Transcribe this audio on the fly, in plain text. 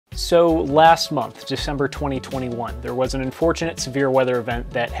So last month, December 2021, there was an unfortunate severe weather event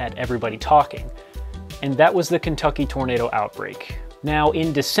that had everybody talking, and that was the Kentucky tornado outbreak. Now,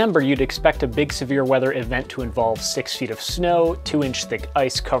 in December, you'd expect a big severe weather event to involve 6 feet of snow, 2-inch thick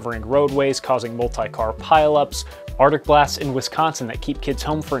ice covering roadways, causing multi-car pileups, Arctic blasts in Wisconsin that keep kids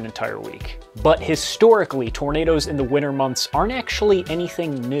home for an entire week. But historically, tornadoes in the winter months aren't actually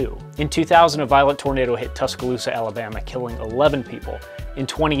anything new. In 2000, a violent tornado hit Tuscaloosa, Alabama, killing 11 people. In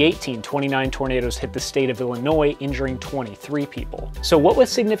 2018, 29 tornadoes hit the state of Illinois, injuring 23 people. So what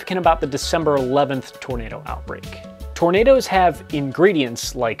was significant about the December 11th tornado outbreak? Tornadoes have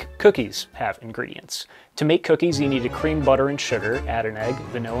ingredients like cookies have ingredients. To make cookies, you need to cream, butter, and sugar, add an egg,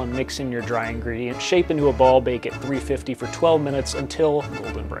 vanilla, mix in your dry ingredients, shape into a ball, bake at 350 for 12 minutes until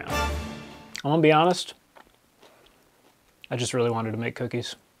golden brown. I'm gonna be honest, I just really wanted to make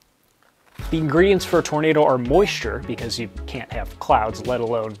cookies. The ingredients for a tornado are moisture, because you can't have clouds, let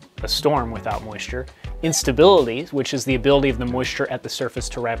alone a storm without moisture. Instability, which is the ability of the moisture at the surface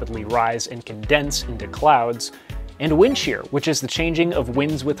to rapidly rise and condense into clouds. And wind shear, which is the changing of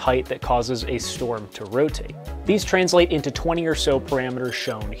winds with height that causes a storm to rotate. These translate into 20 or so parameters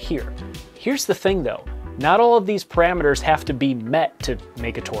shown here. Here's the thing though, not all of these parameters have to be met to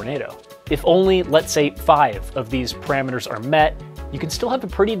make a tornado. If only, let's say, 5 of these parameters are met, you can still have a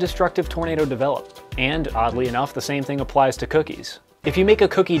pretty destructive tornado develop. And oddly enough, the same thing applies to cookies. If you make a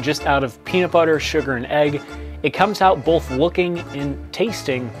cookie just out of peanut butter, sugar, and egg, it comes out both looking and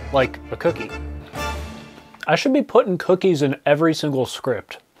tasting like a cookie. I should be putting cookies in every single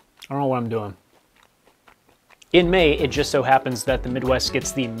script. I don't know what I'm doing. In May, it just so happens that the Midwest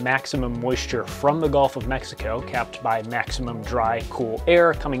gets the maximum moisture from the Gulf of Mexico, capped by maximum dry, cool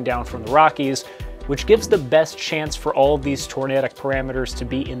air coming down from the Rockies, which gives the best chance for all of these tornadic parameters to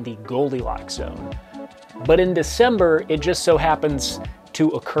be in the Goldilocks zone. But in December, it just so happens to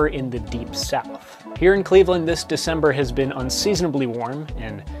occur in the deep south. Here in Cleveland, this December has been unseasonably warm,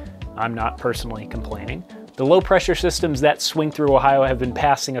 and I'm not personally complaining. The low pressure systems that swing through Ohio have been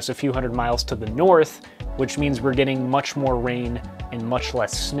passing us a few hundred miles to the north, which means we're getting much more rain and much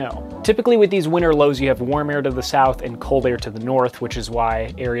less snow. Typically with these winter lows, you have warm air to the south and cold air to the north, which is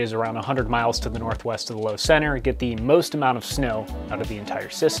why areas around 100 miles to the northwest of the low center get the most amount of snow out of the entire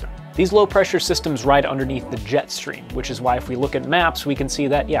system. These low pressure systems ride underneath the jet stream, which is why if we look at maps, we can see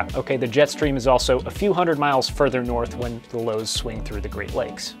that, yeah, okay, the jet stream is also a few hundred miles further north when the lows swing through the Great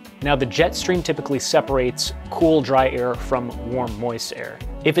Lakes. Now, the jet stream typically separates cool, dry air from warm, moist air.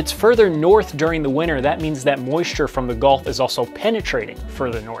 If it's further north during the winter, that means that moisture from the Gulf is also penetrating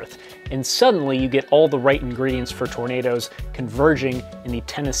further north. And suddenly you get all the right ingredients for tornadoes converging in the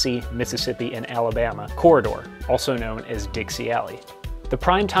Tennessee, Mississippi, and Alabama corridor, also known as Dixie Alley. The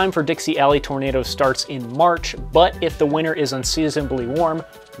prime time for Dixie Alley tornadoes starts in March, but if the winter is unseasonably warm,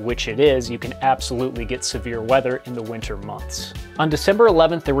 which it is, you can absolutely get severe weather in the winter months. On December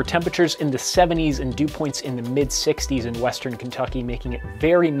 11th, there were temperatures in the 70s and dew points in the mid-60s in western Kentucky, making it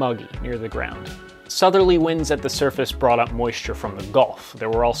very muggy near the ground. Southerly winds at the surface brought up moisture from the Gulf. There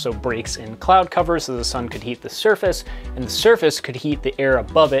were also breaks in cloud cover so the sun could heat the surface, and the surface could heat the air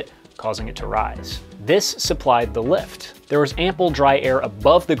above it, causing it to rise. This supplied the lift. There was ample dry air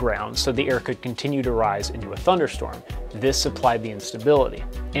above the ground so the air could continue to rise into a thunderstorm. This supplied the instability.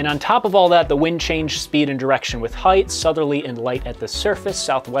 And on top of all that, the wind changed speed and direction with height, southerly and light at the surface,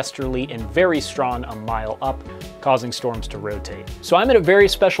 southwesterly and very strong a mile up, causing storms to rotate. So I'm in a very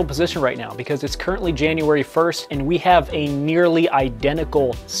special position right now because it's currently January 1st and we have a nearly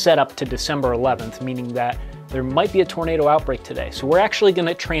identical setup to December 11th, meaning that there might be a tornado outbreak today. So we're actually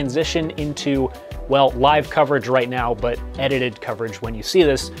gonna transition into, well, live coverage right now, but edited coverage when you see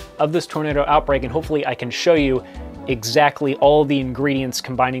this, of this tornado outbreak, and hopefully I can show you exactly all the ingredients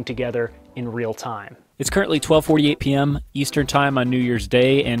combining together in real time. It's currently 12:48 p.m. Eastern Time on New Year's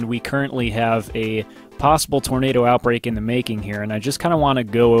Day, and we currently have a possible tornado outbreak in the making here, and I just kind of want to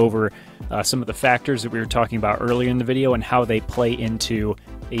go over some of the factors that we were talking about earlier in the video and how they play into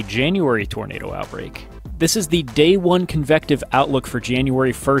a January tornado outbreak. This is the Day 1 convective outlook for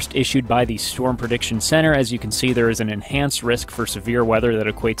January 1st issued by the Storm Prediction Center. As you can see, there is an enhanced risk for severe weather that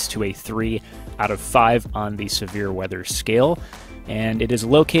equates to a 3 out of 5 on the severe weather scale. And it is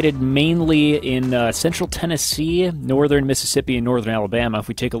located mainly in central Tennessee, northern Mississippi, and northern Alabama. If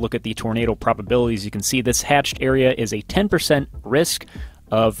we take a look at the tornado probabilities, you can see this hatched area is a 10% risk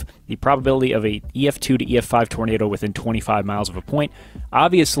of the probability of a EF2 to EF5 tornado within 25 miles of a point.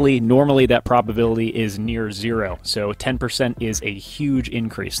 Obviously, normally that probability is near zero, so 10% is a huge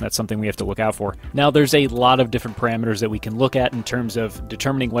increase, and that's something we have to look out for. Now, there's a lot of different parameters that we can look at in terms of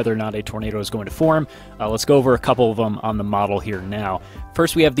determining whether or not a tornado is going to form. Let's go over a couple of them on the model here now.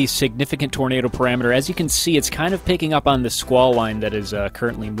 First, we have the significant tornado parameter. As you can see, it's kind of picking up on the squall line that is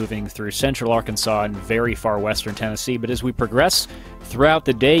currently moving through central Arkansas and very far western Tennessee. But as we progress throughout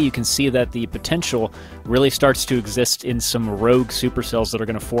the day, you can see that the potential really starts to exist in some rogue supercells that are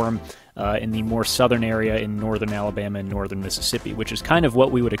going to form in the more southern area in northern Alabama and northern Mississippi, which is kind of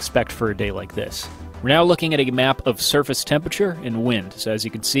what we would expect for a day like this. We're now looking at a map of surface temperature and wind. So as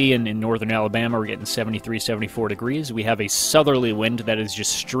you can see in northern Alabama, we're getting 73, 74 degrees. We have a southerly wind that is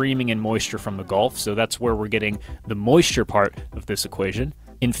just streaming in moisture from the Gulf, so that's where we're getting the moisture part of this equation.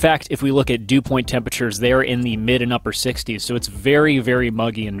 In fact, if we look at dew point temperatures, they're in the mid and upper 60s, so it's very, very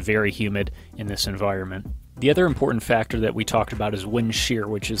muggy and very humid in this environment. The other important factor that we talked about is wind shear,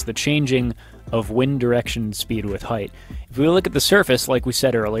 which is the changing of wind direction and speed with height. If we look at the surface, like we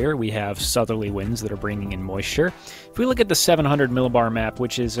said earlier, we have southerly winds that are bringing in moisture. If we look at the 700 millibar map,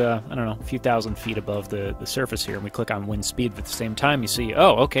 which is, I don't know, a few thousand feet above the surface here, and we click on wind speed at the same time, you see,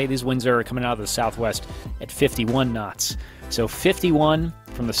 oh, okay, these winds are coming out of the southwest at 51 knots. So 51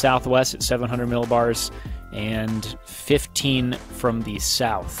 from the southwest at 700 millibars and 15 from the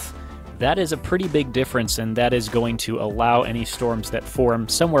south. That is a pretty big difference, and that is going to allow any storms that form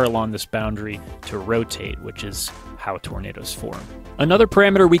somewhere along this boundary to rotate, which is how tornadoes form. Another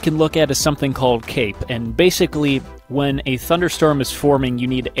parameter we can look at is something called CAPE, and basically when a thunderstorm is forming, you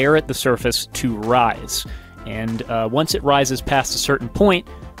need air at the surface to rise. And once it rises past a certain point,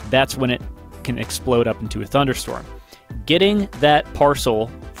 that's when it can explode up into a thunderstorm. Getting that parcel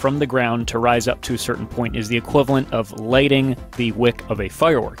from the ground to rise up to a certain point is the equivalent of lighting the wick of a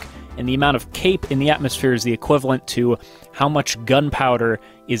firework. And the amount of CAPE in the atmosphere is the equivalent to how much gunpowder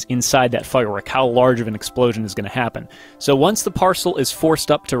is inside that firework, how large of an explosion is going to happen. So once the parcel is forced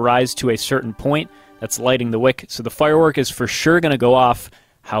up to rise to a certain point, that's lighting the wick. So the firework is for sure going to go off.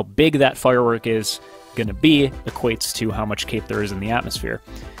 How big that firework is going to be equates to how much CAPE there is in the atmosphere.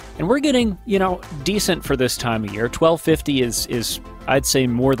 And we're getting, decent for this time of year. 1250 is I'd say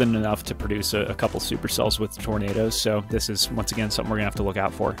more than enough to produce a couple supercells with tornadoes, so this is, once again, something we're going to have to look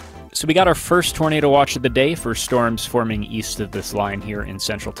out for. So we got our first tornado watch of the day for storms forming east of this line here in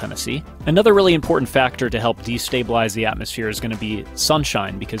central Tennessee. Another really important factor to help destabilize the atmosphere is going to be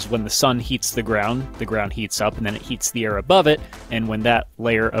sunshine, because when the sun heats the ground heats up, and then it heats the air above it, and when that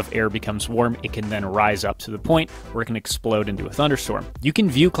layer of air becomes warm, it can then rise up to the point where it can explode into a thunderstorm. You can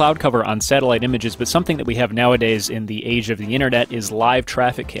view cloud cover on satellite images, but something that we have nowadays in the age of the internet is live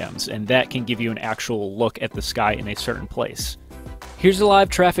traffic cams, and that can give you an actual look at the sky in a certain place. Here's a live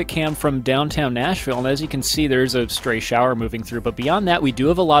traffic cam from downtown Nashville, and as you can see, there's a stray shower moving through, but beyond that, we do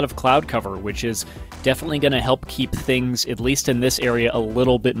have a lot of cloud cover, which is definitely going to help keep things, at least in this area, a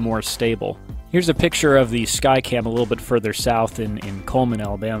little bit more stable. Here's a picture of the sky cam a little bit further south in Coleman,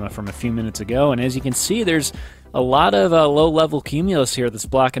 Alabama from a few minutes ago, and as you can see, there's a lot of low-level cumulus here that's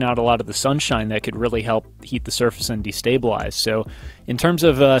blocking out a lot of the sunshine that could really help heat the surface and destabilize. So in terms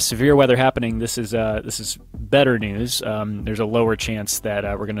of severe weather happening, this is better news. There's a lower chance that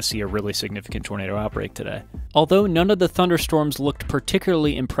we're going to see a really significant tornado outbreak today. Although none of the thunderstorms looked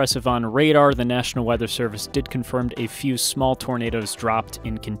particularly impressive on radar, the National Weather Service did confirm a few small tornadoes dropped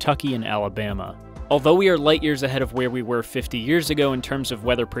in Kentucky and Alabama. Although we are light years ahead of where we were 50 years ago in terms of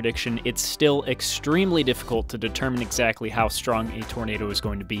weather prediction, it's still extremely difficult to determine exactly how strong a tornado is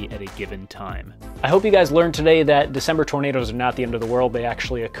going to be at a given time. I hope you guys learned today that December tornadoes are not the end of the world. They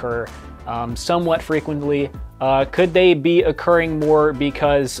actually occur somewhat frequently. Could they be occurring more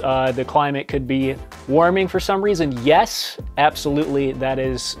because the climate could be warming for some reason? Yes, absolutely. That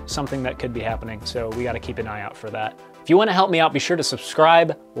is something that could be happening. So we got to keep an eye out for that. If you want to help me out, be sure to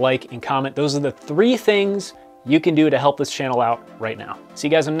subscribe, like, and comment. Those are the 3 things you can do to help this channel out right now. See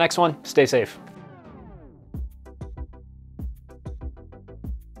you guys in the next one. Stay safe.